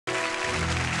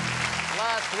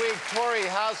Last week, Tory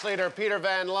House Leader Peter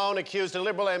Van Loan accused a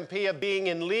Liberal MP of being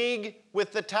in league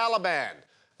with the Taliban.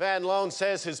 Van Loan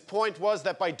says his point was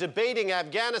that by debating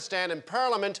Afghanistan in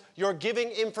Parliament, you're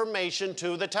giving information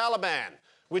to the Taliban,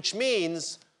 which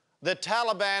means the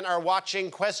Taliban are watching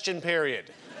Question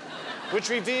Period, which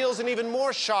reveals an even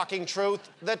more shocking truth: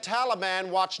 the Taliban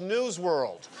watch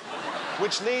Newsworld,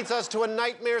 which leads us to a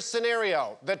nightmare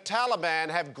scenario. The Taliban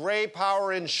have grey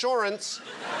power insurance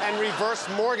and reverse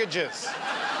mortgages.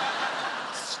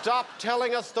 Stop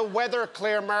telling us the weather,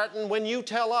 Claire Martin. When you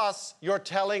tell us, you're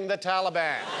telling the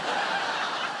Taliban.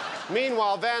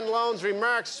 Meanwhile, Van Loan's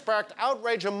remarks sparked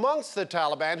outrage amongst the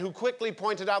Taliban, who quickly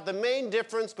pointed out the main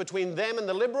difference between them and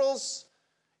the Liberals: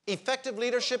 effective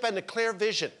leadership and a clear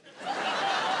vision.